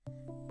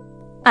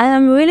I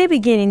am really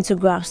beginning to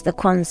grasp the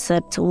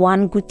concept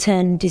one good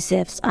turn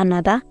deserves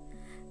another.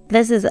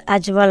 This is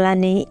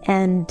Ajwalani,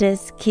 and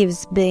this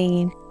keeps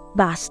being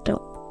bashed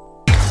up.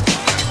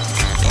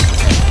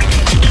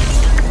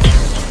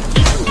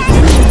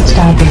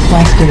 Stop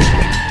requested.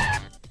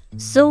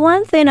 So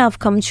one thing I've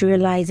come to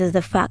realize is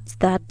the fact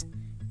that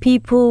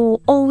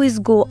people always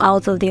go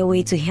out of their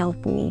way to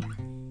help me.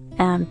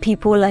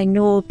 People I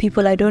know,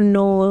 people I don't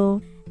know,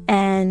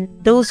 and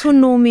those who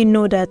know me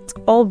know that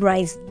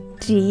Albright's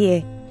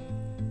here.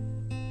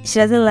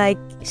 She's not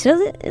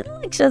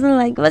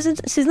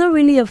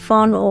really a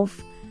fan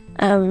of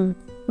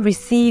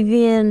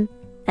receiving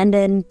and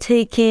then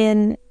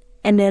taking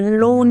and then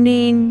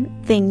loaning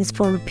things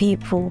from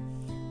people.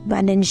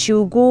 But then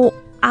she'll go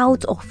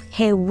out of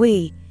her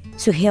way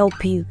to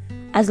help you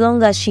as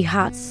long as she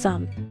has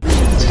some.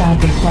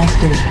 Stop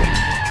requested.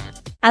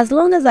 As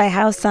long as I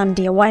have some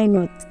there, why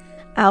not?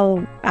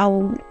 I'll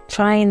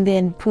try and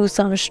then pull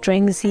some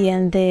strings here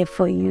and there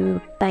for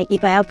you. Like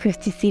if I have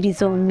 50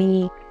 cedis on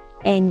me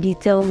and you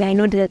tell me, I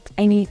know that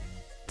I need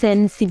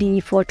 10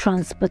 cedi for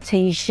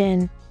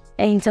transportation,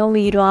 and you tell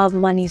me you don't have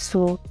money,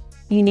 so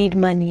you need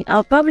money,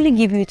 I'll probably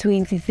give you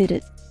 20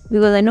 cedis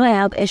because I know I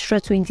have extra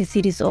 20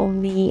 cedis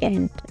on me,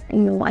 and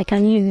I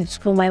can use it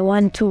for my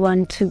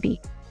 1-2-1-2B.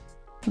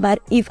 But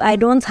if I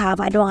don't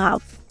have, I don't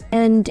have.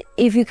 And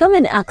if you come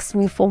and ask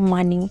me for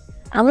money,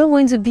 I'm not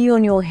going to be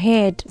on your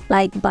head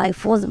like by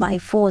force.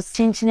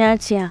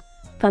 Chinchinacha,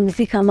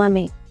 famisika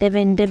mame,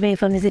 debe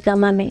famisika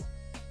mame.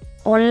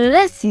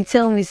 Unless you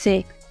tell me,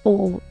 say,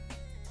 oh,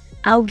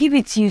 I'll give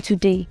it to you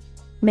today.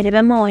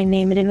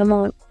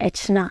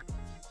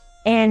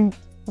 And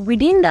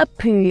within that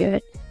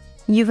period,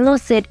 you've not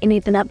said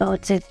anything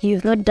about it.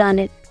 You've not done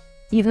it.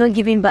 You've not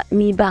given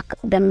me back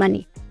the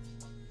money.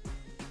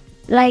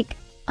 Like,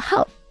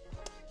 how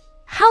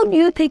do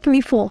you take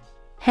me for?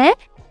 Huh?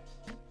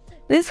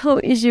 This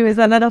whole issue is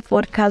another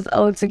podcast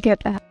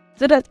altogether,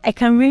 so that I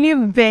can really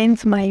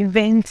vent my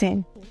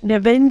venting.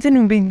 The venting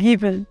will be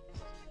given.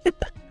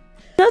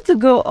 Not to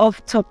go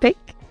off topic,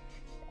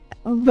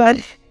 but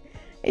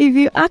if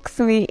you ask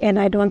me and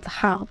I don't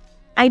have.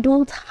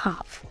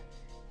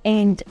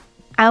 And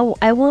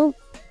I won't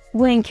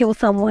go and kill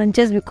someone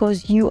just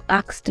because you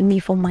asked me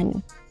for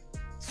money.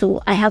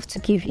 So I have to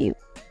give you.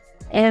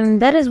 And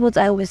that is what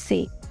I will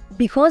say.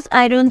 Because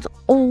I don't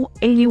owe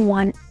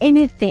anyone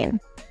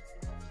anything,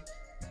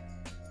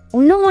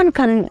 no one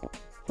can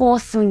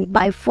force me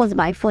by force.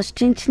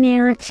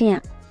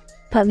 Pabisika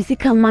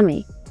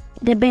mommy,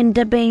 the bend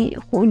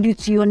hold you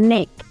to your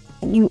neck.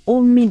 You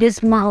owe me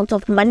this amount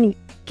of money.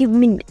 Give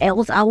me,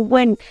 else I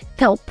won't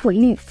tell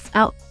police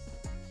out.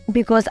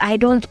 Because I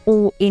don't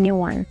owe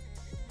anyone.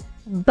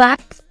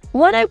 But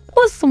when I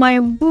post my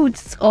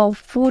boots of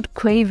food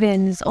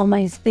cravings on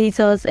my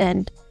status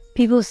and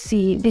people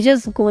see, they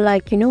just go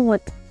like, you know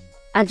what,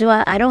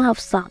 Ajwa, I don't have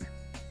some,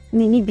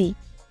 maybe,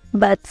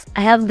 but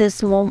I have this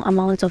small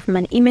amount of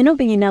money. It may not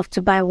be enough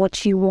to buy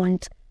what you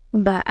want,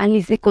 but at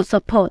least it could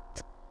support.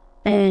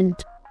 And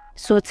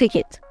so take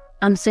it.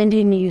 I'm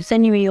sending me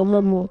your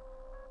momo.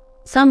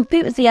 Some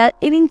people, there are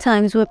even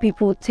times where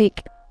people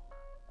take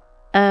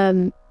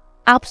the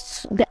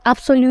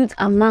absolute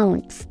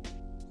amount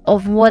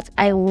of what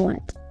I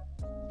want.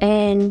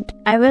 And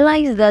I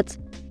realize that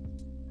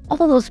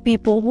all those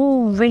people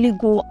who really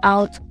go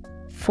out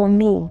for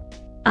me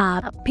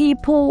are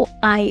people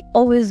I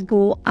always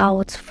go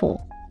out for.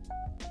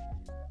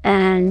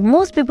 And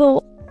most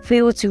people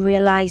fail to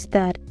realize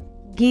that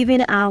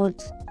giving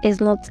out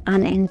is not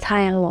an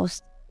entire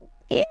loss.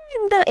 In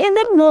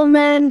the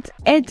moment,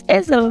 it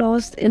is a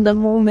loss in the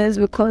moment,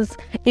 because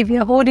if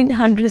you're holding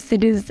 100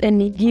 cedis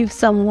and you give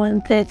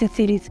someone 30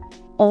 cedis,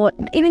 or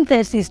even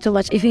 30 is too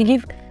much, if you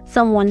give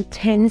someone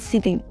 10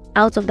 cedis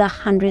out of that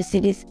 100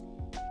 cedis,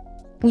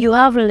 you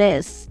have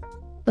less.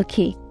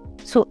 Okay,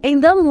 so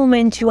in that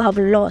moment you have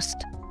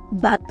lost,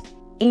 but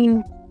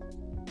in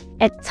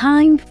a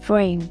time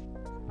frame,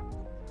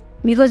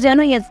 because you're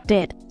not yet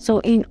dead, so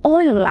in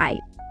all your life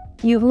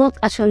you've not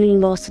actually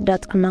lost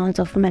that amount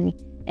of money.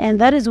 And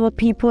that is what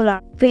people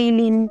are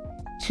failing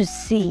to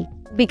see,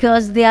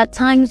 because there are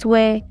times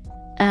where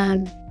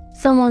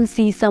someone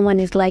sees someone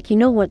is like, you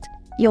know what,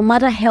 your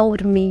mother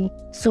helped me,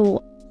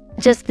 so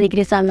just take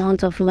this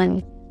amount of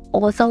money.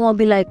 Or someone will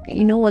be like,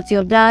 you know what,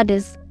 your dad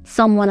is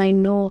someone I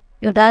know,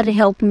 your dad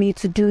helped me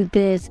to do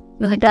this,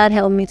 your dad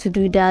helped me to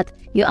do that,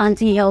 your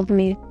auntie helped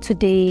me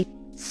today,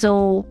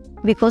 so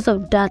because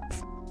of that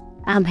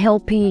I'm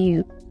helping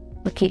you.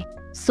 Okay,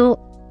 so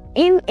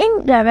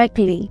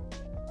indirectly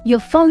your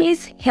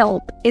family's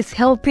help is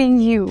helping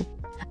you.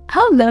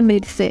 How that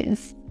made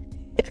sense?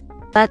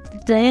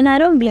 But then I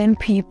don't blame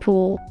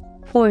people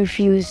who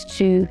refuse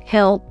to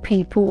help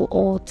people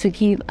or to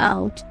give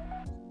out,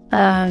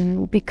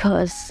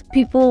 because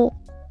people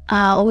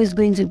are always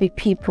going to be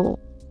people,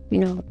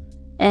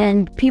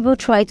 and people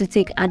try to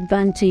take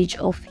advantage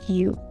of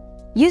you.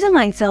 Using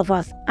myself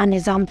as an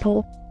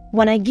example,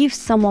 when I give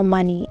someone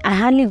money, I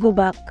hardly go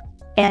back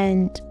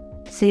and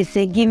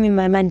say give me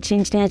my money,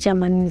 change nature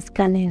money,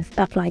 scan and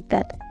stuff like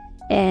that.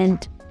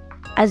 And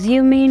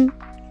assuming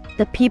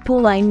the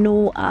people I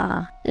know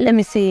are, let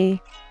me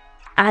say,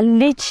 are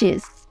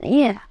leeches.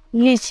 Yeah,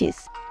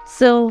 leeches.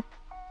 So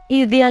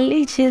if they are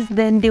leeches,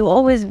 then they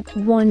always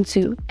want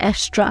to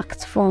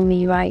extract from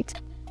me, right?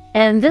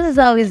 And this is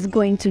how it's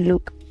going to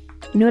look.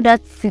 You know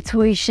that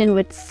situation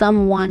with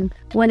someone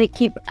when they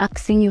keep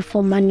asking you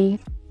for money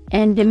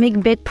and they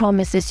make big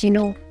promises,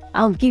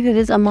 I'll give you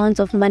this amount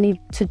of money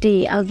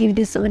today, I'll give you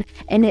this one,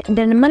 and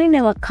then the money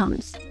never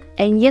comes.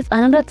 And yet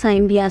another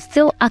time they are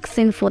still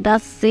asking for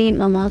that same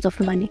amount of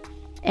money.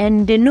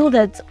 And they know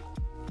that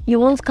you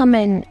won't come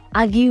and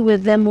argue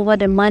with them over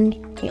the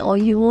money, or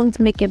you won't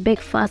make a big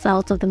fuss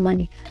out of the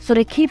money. So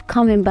they keep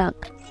coming back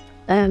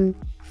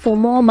for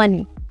more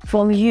money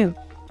from you.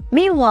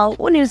 Meanwhile,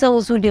 when you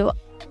also do,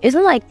 it's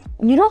not like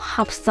you don't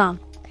have some.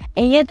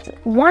 And yet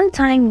one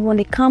time when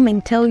they come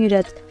and tell you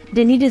that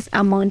they need this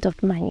amount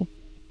of money,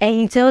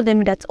 and you tell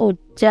them that, oh,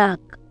 Jack,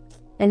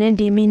 and then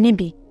they mean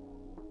maybe,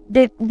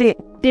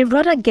 they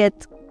rather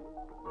get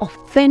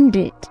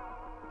offended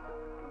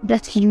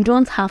that you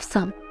don't have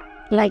some.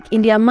 Like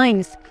in their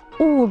minds,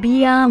 oh,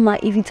 Biama,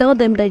 if you tell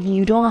them that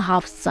you don't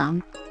have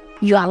some,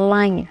 you are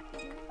lying.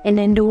 And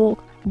then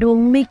they'll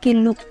make it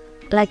look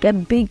like a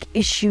big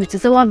issue. To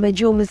say what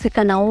major mistake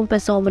and I won't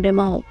pass over them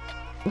out.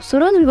 So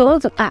those people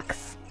want to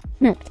ask.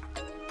 But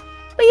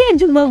yeah,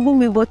 do my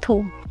woman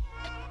bottle.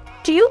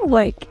 Do you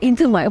work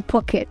into my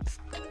pockets?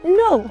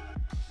 No.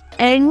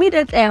 And me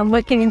that I am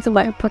working into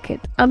my pocket.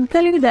 I'm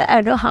telling you that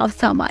I don't have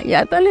some.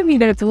 You're telling me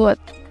that what?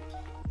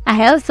 I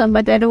have some,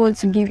 but I don't want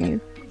to give you.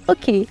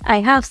 Okay,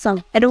 I have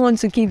some. I don't want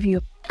to give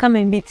you. Come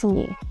and beat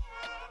me.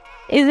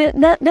 Is it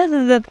that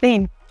is the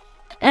thing?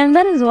 And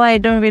that is why I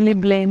don't really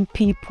blame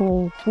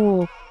people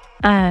who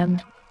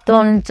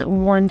don't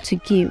want to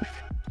give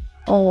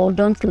or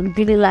don't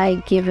really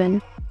like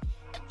giving.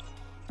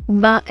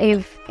 But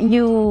if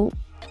you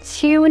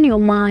tune your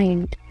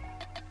mind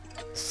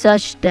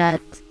such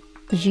that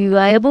you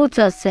are able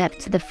to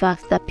accept the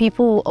fact that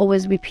people will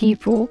always be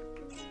people,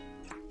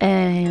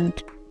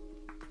 and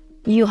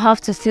you have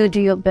to still do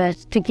your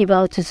best to give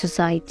out to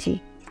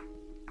society,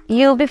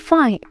 you'll be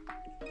fine.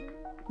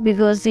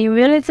 Because in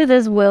reality,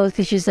 this world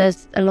teaches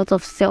us a lot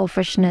of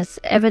selfishness.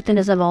 Everything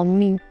is about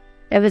me.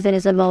 Everything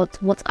is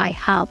about what I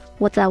have,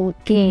 what I will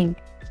gain.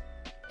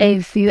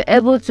 If you're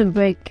able to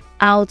break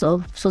out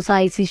of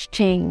society's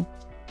chain,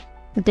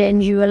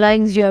 then you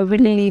realize you're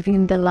really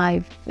living the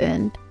life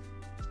and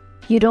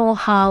you don't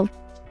have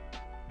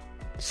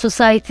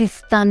society's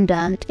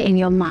standard in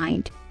your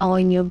mind or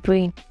in your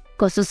brain.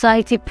 Because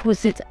society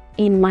puts it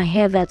in my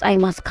head that I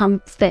must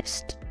come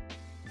first.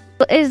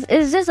 So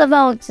it's just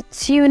about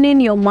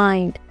tuning your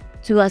mind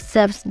to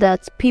accept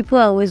that people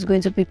are always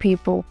going to be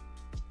people.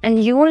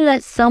 And you won't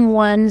let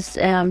someone's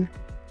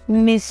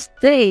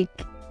mistake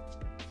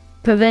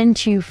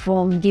prevent you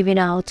from giving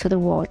out to the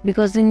world.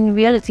 Because in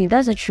reality,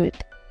 that's the truth.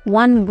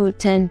 One good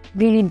turn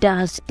really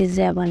does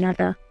deserve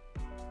another.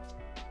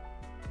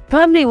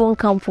 Probably won't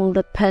come from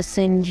the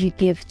person you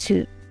give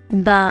to,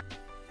 but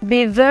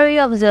be very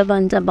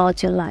observant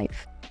about your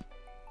life.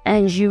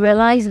 And you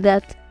realize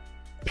that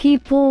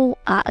people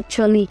are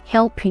actually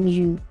helping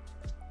you,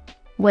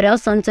 without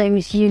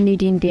sometimes you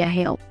needing their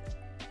help.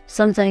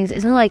 Sometimes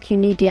it's not like you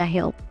need their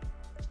help,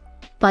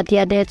 but they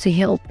are there to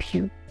help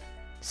you.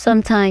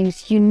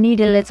 Sometimes you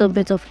need a little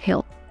bit of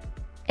help,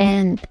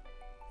 and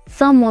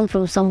someone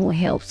from somewhere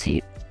helps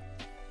you.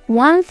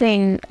 One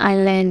thing I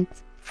learned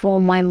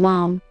from my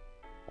mom,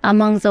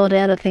 amongst all the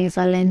other things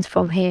I learned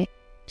from her,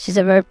 she's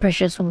a very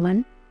precious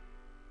woman,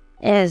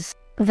 is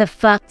the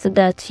fact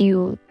that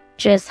you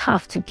just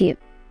have to give.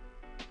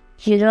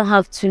 You don't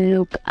have to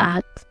look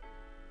at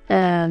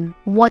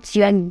what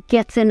you are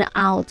getting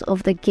out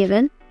of the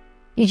giving.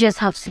 You just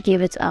have to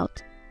give it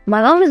out.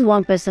 My mom is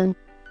one person.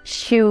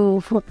 She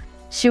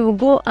will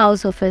go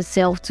out of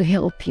herself to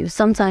help you.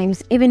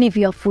 Sometimes, even if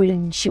you're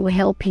fooling, she will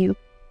help you,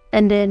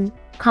 and then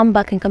come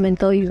back and come and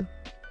tell you,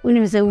 "When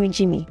you say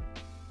Jimmy,"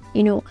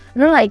 not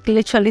like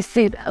literally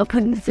say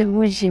 "When you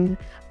say Jimmy,"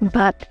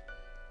 but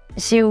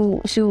she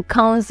will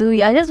counsel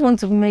you. I just want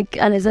to make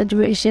an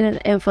exaggeration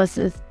and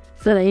emphasis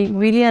so that you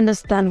really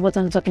understand what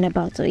I'm talking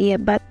about. So yeah,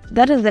 but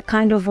that is the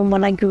kind of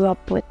woman I grew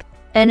up with,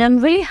 and I'm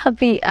really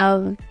happy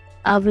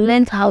I've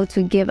learned how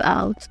to give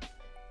out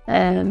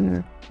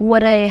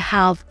what I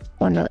have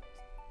or not.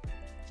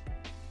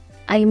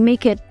 I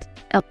make it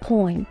a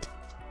point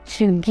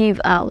to give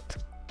out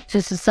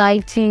to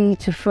society,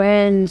 to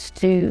friends,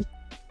 to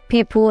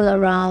people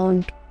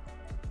around,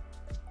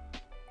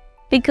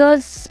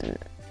 because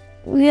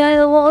we are in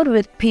a world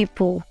with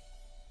people.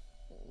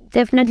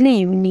 Definitely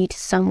you need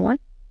someone.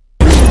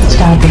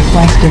 Stop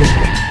requested.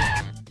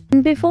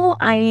 And before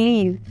I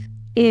leave,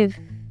 if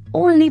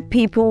only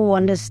people will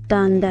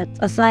understand that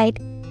aside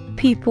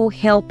people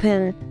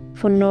helping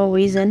for no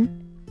reason,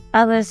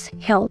 others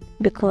help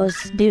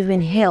because they've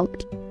been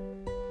helped,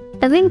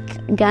 I think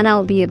Ghana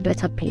will be a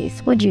better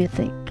place. What do you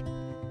think?